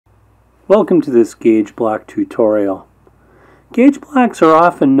Welcome to this gauge block tutorial. Gauge blocks are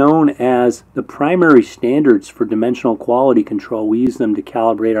often known as the primary standards for dimensional quality control. We use them to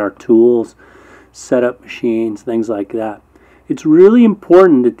calibrate our tools, set up machines, things like that. It's really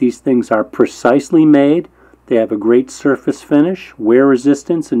important that these things are precisely made. They have a great surface finish, wear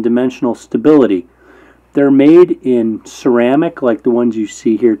resistance, and dimensional stability. They're made in ceramic like the ones you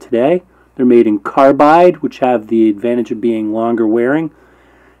see here today. They're made in carbide, which have the advantage of being longer wearing,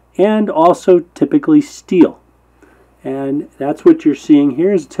 and also typically steel. And that's what you're seeing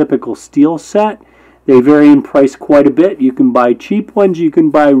here is a typical steel set. They vary in price quite a bit. You can buy cheap ones, you can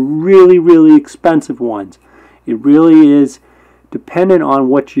buy really expensive ones. It really is dependent on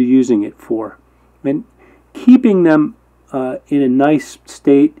what you're using it for. And keeping them in a nice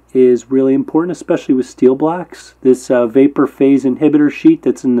state is really important, especially with steel blocks. This vapor phase inhibitor sheet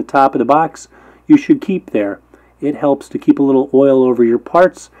that's in the top of the box, you should keep there. It helps to keep a little oil over your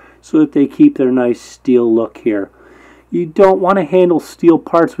parts so that they keep their nice steel look here. You don't want to handle steel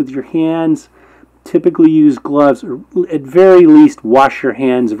parts with your hands. Typically use gloves, or at very least wash your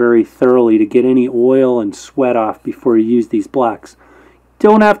hands very thoroughly to get any oil and sweat off before you use these blocks.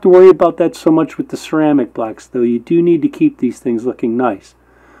 Don't have to worry about that so much with the ceramic blocks, though you do need to keep these things looking nice.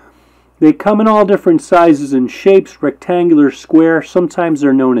 They come in all different sizes and shapes, rectangular, square. Sometimes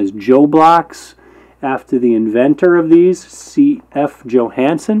they're known as Joe blocks, after the inventor of these, C.F.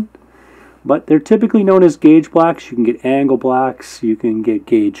 Johansen. But they're typically known as gauge blocks. You can get angle blocks, you can get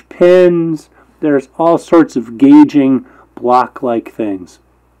gauge pins. There's all sorts of gauging block-like things.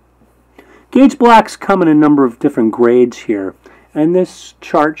 Gauge blocks come in a number of different grades here, and this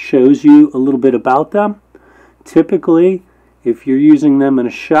chart shows you a little bit about them. Typically, if you're using them in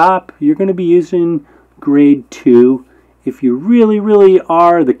a shop, you're going to be using grade 2. If you really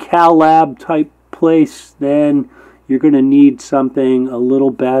are the Cal Lab type place, then you're going to need something a little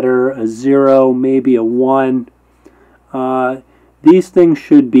better, a 0, maybe a 1. These things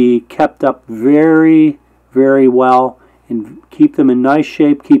should be kept up very well and keep them in nice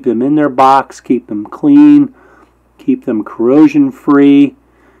shape, keep them in their box, keep them clean, keep them corrosion free,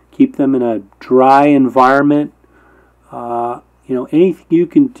 keep them in a dry environment. Anything you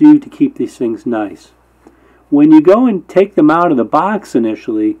can do to keep these things nice. When you go and take them out of the box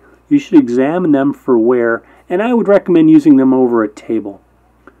initially, you should examine them for wear, and I would recommend using them over a table.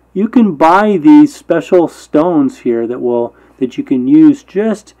 You can buy these special stones here that you can use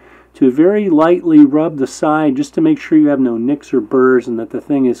just to very lightly rub the side just to make sure you have no nicks or burrs and that the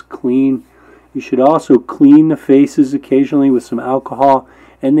thing is clean. You should also clean the faces occasionally with some alcohol,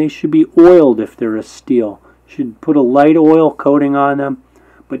 and they should be oiled if they're a steel. You should put a light oil coating on them,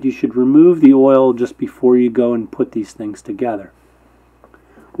 but you should remove the oil just before you go and put these things together.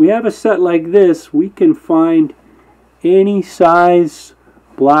 We have a set like this. We can find any size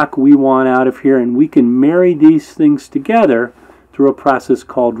block we want out of here, and we can marry these things together through a process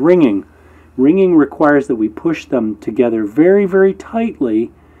called ringing. Ringing requires that we push them together very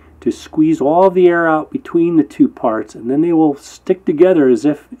tightly to squeeze all the air out between the two parts, and then they will stick together as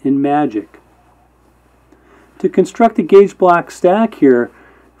if in magic. To construct a gauge block stack here,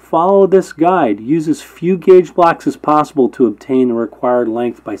 follow this guide. Use as few gauge blocks as possible to obtain the required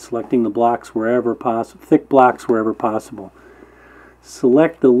length by selecting the blocks wherever possible, thick blocks wherever possible.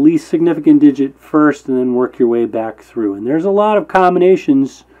 Select the least significant digit first and then work your way back through. And there's a lot of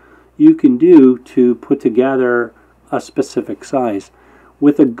combinations you can do to put together a specific size.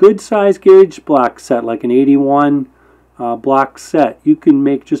 With a good size gauge block set, like an 81 block set, you can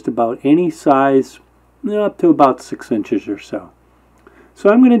make just about any size up to about 6 inches or so. So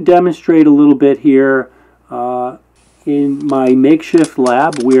I'm going to demonstrate a little bit here in my makeshift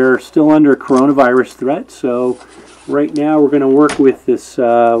lab. We're still under coronavirus threat, so right now we're going to work with this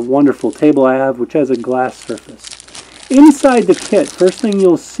wonderful table I have, which has a glass surface. Inside the kit, first thing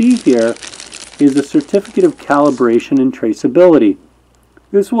you'll see here is a certificate of calibration and traceability.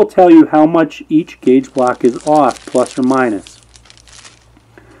 This will tell you how much each gauge block is off, plus or minus.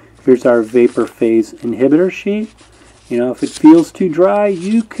 Here's our vapor phase inhibitor sheet. If it feels too dry,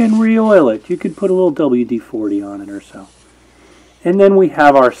 you can re-oil it. You could put a little WD-40 on it or so. And then we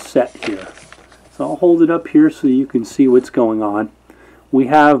have our set here. So I'll hold it up here so you can see what's going on. We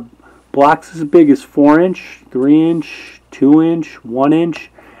have blocks as big as 4-inch, 3-inch, 2-inch,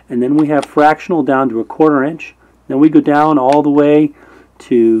 1-inch, and then we have fractional down to 1/4 inch. Then we go down all the way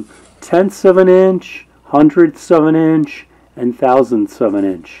to 1/10 of an inch, 100ths of an inch, and 1,000ths of an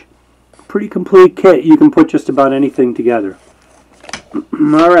inch. Pretty complete kit. You can put just about anything together.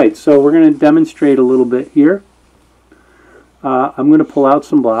 Alright, so we're going to demonstrate a little bit here. I'm going to pull out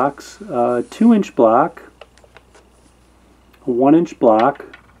some blocks. A 2-inch block, a 1-inch block,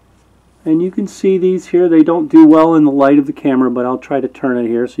 And you can see these here. They don't do well in the light of the camera, but I'll try to turn it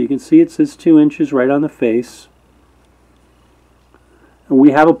here. So you can see it says 2 inches right on the face. And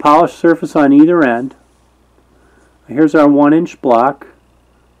we have a polished surface on either end. Here's our 1-inch block.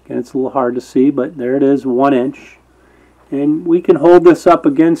 Again, it's a little hard to see, but there it is, 1 inch. And we can hold this up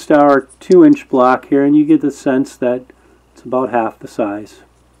against our 2-inch block here, and you get the sense that it's about half the size.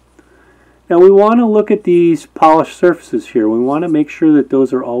 Now we want to look at these polished surfaces here. We want to make sure that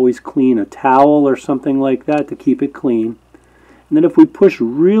those are always clean. A towel or something like that to keep it clean. And then if we push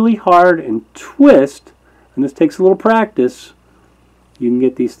really hard and twist, and this takes a little practice, you can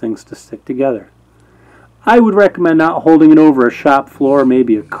get these things to stick together. I would recommend not holding it over a shop floor,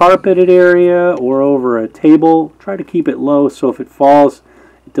 maybe a carpeted area or over a table. Try to keep it low so if it falls,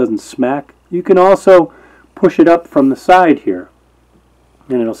 it doesn't smack. You can also push it up from the side here,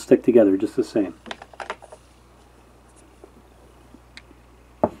 and it'll stick together just the same.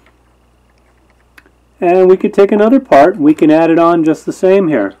 And we could take another part, and we can add it on just the same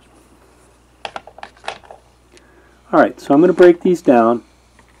here. Alright, so I'm going to break these down.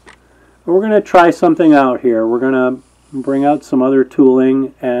 We're going to try something out here. We're going to bring out some other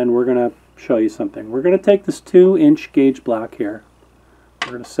tooling, and we're going to show you something. We're going to take this 2-inch gauge block here.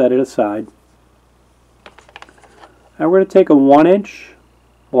 We're going to set it aside. And we're going to take a 1-inch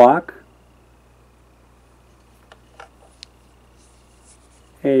block,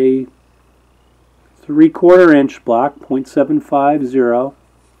 a 3/4 inch block, 0.750,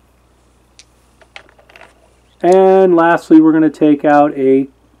 and lastly we're going to take out a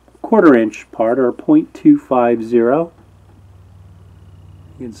 1/4 inch part, or 0.250.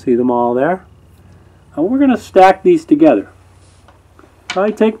 You can see them all there. And we're going to stack these together.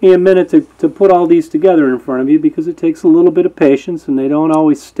 Probably take me a minute to put all these together in front of you because it takes a little bit of patience and they don't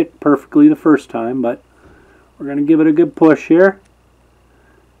always stick perfectly the first time, but we're going to give it a good push here.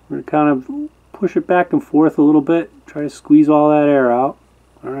 We're going to kind of push it back and forth a little bit, try to squeeze all that air out.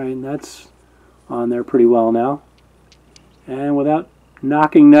 Alright, and that's on there pretty well now. And without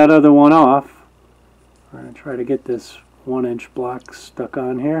knocking that other one off, we're going to try to get this 1-inch block stuck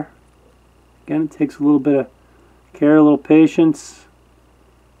on here. Again, it takes a little bit of care, a little patience.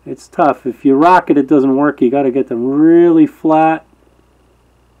 It's tough. If you rock it, it doesn't work. You got to get them really flat,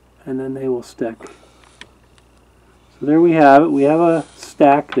 and then they will stick. So there we have it. We have a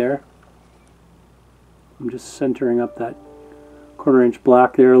stack there. I'm just centering up that 1/4 inch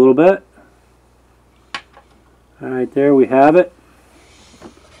block there a little bit. Alright, there we have it.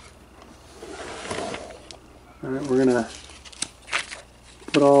 Alright, we're going to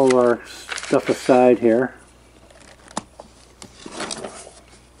put all of our stuff aside here.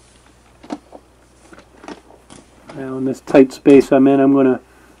 Now in this tight space I'm in, I'm going to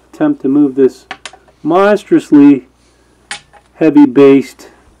attempt to move this monstrously heavy-based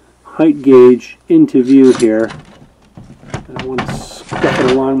height gauge into view here. I don't want to stuff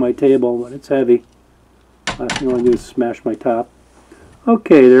it along my table, but it's heavy. Last thing I want to do is smash my top.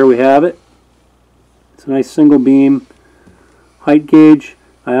 Okay, there we have it. It's a nice single beam height gauge.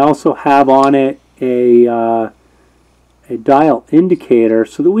 I also have on it a dial indicator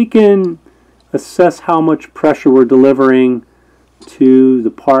so that we can assess how much pressure we're delivering to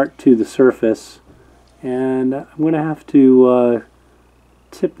the part, to the surface. And I'm going to have to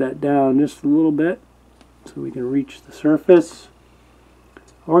tip that down just a little bit so we can reach the surface.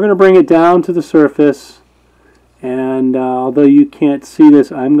 We're going to bring it down to the surface, and although you can't see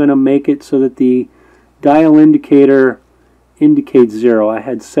this, I'm going to make it so that the dial indicator indicates 0. I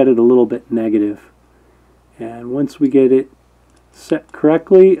had set it a little bit negative. And once we get it set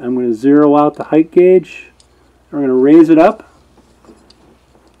correctly, I'm going to zero out the height gauge. We're going to raise it up.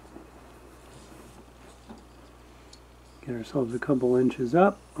 Get ourselves a couple inches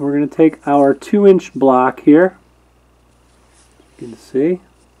up. We're going to take our 2-inch block here. You can see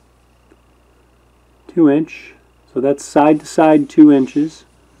 2-inch. So that's side to side 2 inches.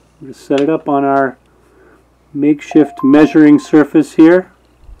 I'm going to set it up on our makeshift measuring surface here.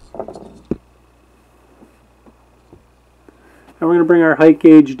 And we're going to bring our height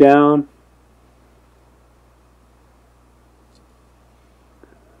gauge down.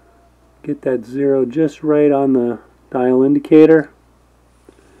 Get that 0 just right on the dial indicator.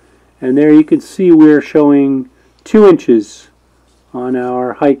 And there you can see we're showing 2 inches on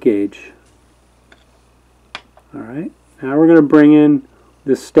our height gauge. Alright, now we're going to bring in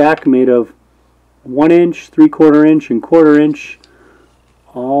this stack made of 1 inch, 3/4 inch, and 1/4 inch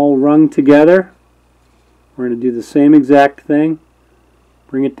all rung together. We're going to do the same exact thing.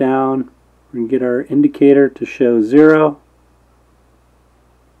 Bring it down. We're going to get our indicator to show 0.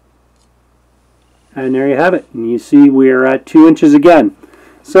 And there you have it. And you see we are at 2 inches again.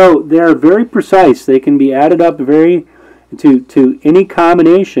 So they're very precise. They can be added up to any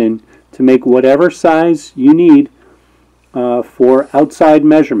combination to make whatever size you need for outside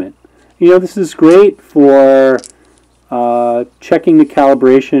measurement. This is great for checking the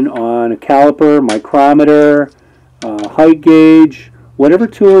calibration on a caliper, micrometer, height gauge, whatever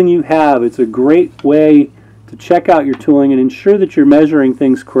tooling you have. It's a great way to check out your tooling and ensure that you're measuring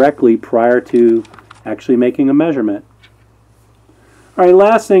things correctly prior to actually making a measurement. Alright,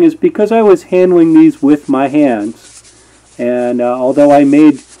 last thing is, because I was handling these with my hands, and although I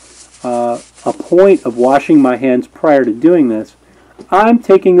made a point of washing my hands prior to doing this, I'm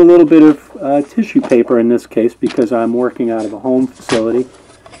taking a little bit of tissue paper in this case because I'm working out of a home facility,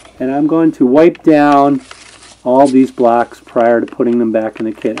 and I'm going to wipe down all these blocks prior to putting them back in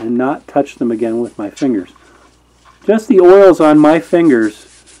the kit and not touch them again with my fingers. Just the oils on my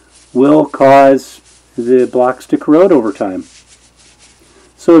fingers will cause the blocks to corrode over time.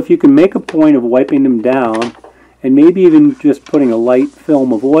 So if you can make a point of wiping them down and maybe even just putting a light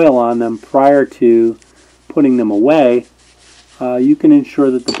film of oil on them prior to putting them away, you can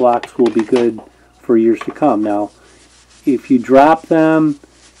ensure that the blocks will be good for years to come. Now, if you drop them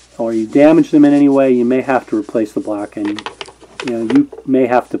or you damage them in any way, you may have to replace the block, and you may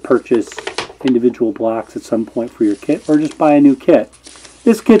have to purchase individual blocks at some point for your kit, or just buy a new kit.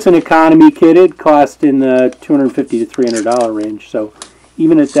 This kit's an economy kit. It costs in the $250 to $300 range, so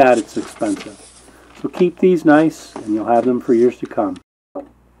even at that, it's expensive. So keep these nice, and you'll have them for years to come.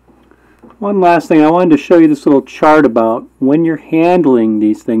 One last thing, I wanted to show you this little chart about when you're handling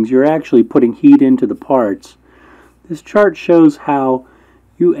these things, you're actually putting heat into the parts. This chart shows how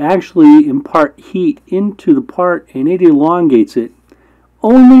you actually impart heat into the part and it elongates it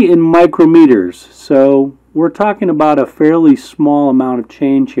only in micrometers. So we're talking about a fairly small amount of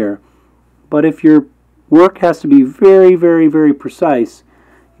change here. But if your work has to be very, very, very precise,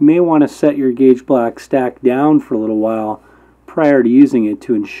 you may want to set your gauge block stack down for a little while prior to using it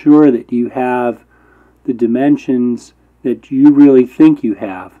to ensure that you have the dimensions that you really think you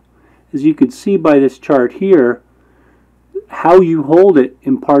have. As you can see by this chart here, how you hold it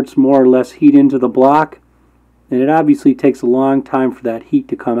imparts more or less heat into the block, and it obviously takes a long time for that heat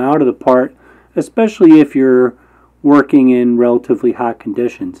to come out of the part, especially if you're working in relatively hot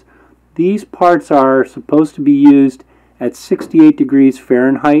conditions. These parts are supposed to be used at 68 degrees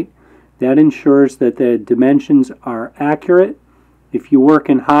Fahrenheit. That ensures that the dimensions are accurate. If you work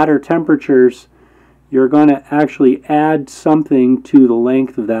in hotter temperatures, you're going to actually add something to the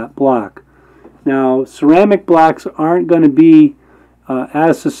length of that block. Now, ceramic blocks aren't going to be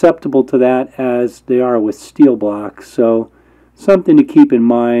as susceptible to that as they are with steel blocks, so something to keep in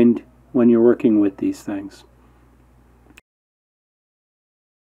mind when you're working with these things.